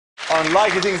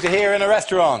Unlikely things to hear in a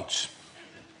restaurant.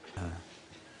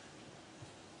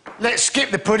 Let's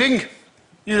skip the pudding.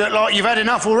 You look like you've had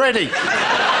enough already.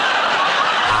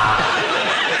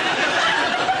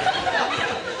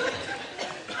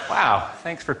 Wow,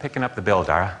 thanks for picking up the bill,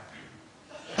 Dara.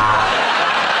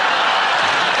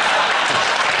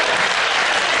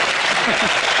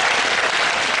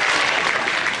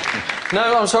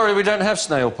 No, I'm sorry, we don't have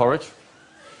snail porridge.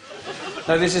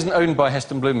 No, this isn't owned by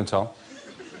Heston Blumenthal.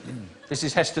 This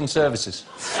is Heston Services.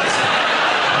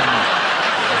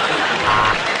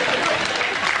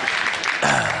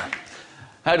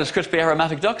 How does crispy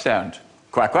aromatic duck sound?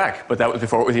 Quack, quack. But that was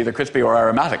before it was either crispy or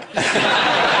aromatic.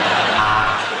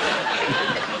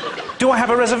 Do I have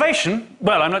a reservation?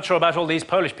 Well, I'm not sure about all these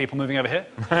Polish people moving over here.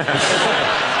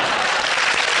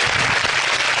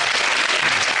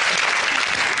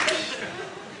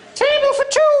 Table for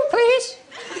two, please.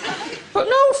 But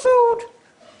no food.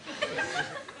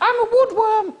 I'm a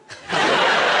woodworm.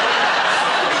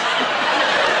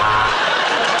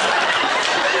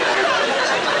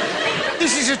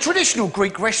 This is a traditional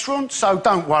Greek restaurant, so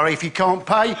don't worry if you can't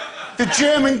pay. The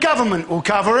German government will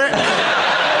cover it.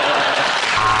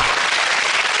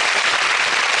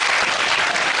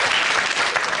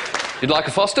 You'd like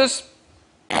a Foster's?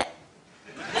 Hang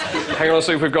on, I'll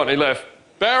see if we've got any left.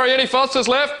 Barry, any Foster's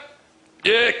left?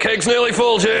 Yeah, keg's nearly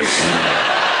full, Jim.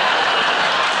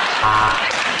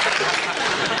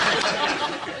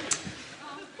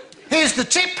 Here's the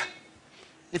tip.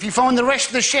 If you find the rest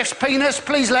of the chef's penis,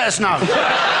 please let us know.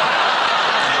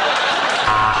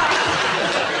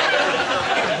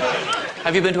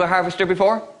 Have you been to a harvester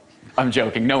before? I'm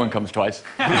joking, no one comes twice.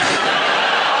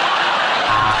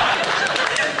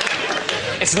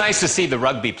 It's nice to see the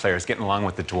rugby players getting along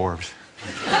with the dwarves.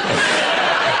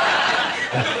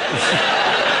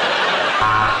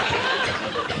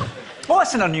 Well,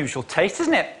 that's an unusual taste,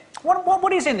 isn't it?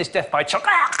 What is in this death by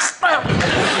chocolate?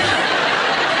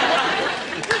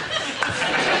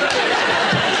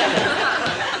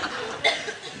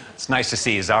 It's nice to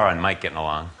see Zara and Mike getting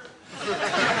along.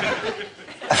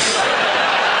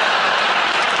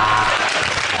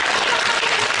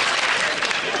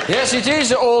 Yes, it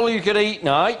is all-you-can-eat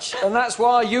night, and that's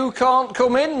why you can't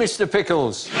come in, Mr.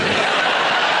 Pickles.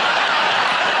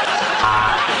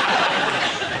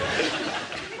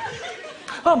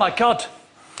 Oh, my God.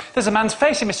 There's a man's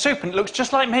face in my soup and it looks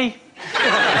just like me.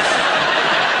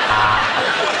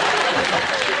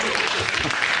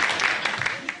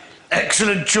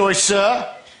 Excellent choice,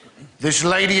 sir. This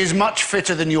lady is much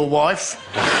fitter than your wife.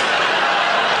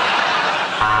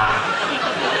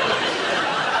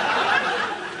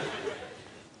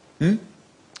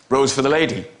 Rose for the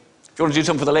lady. If you want to do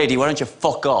something for the lady, why don't you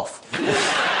fuck off?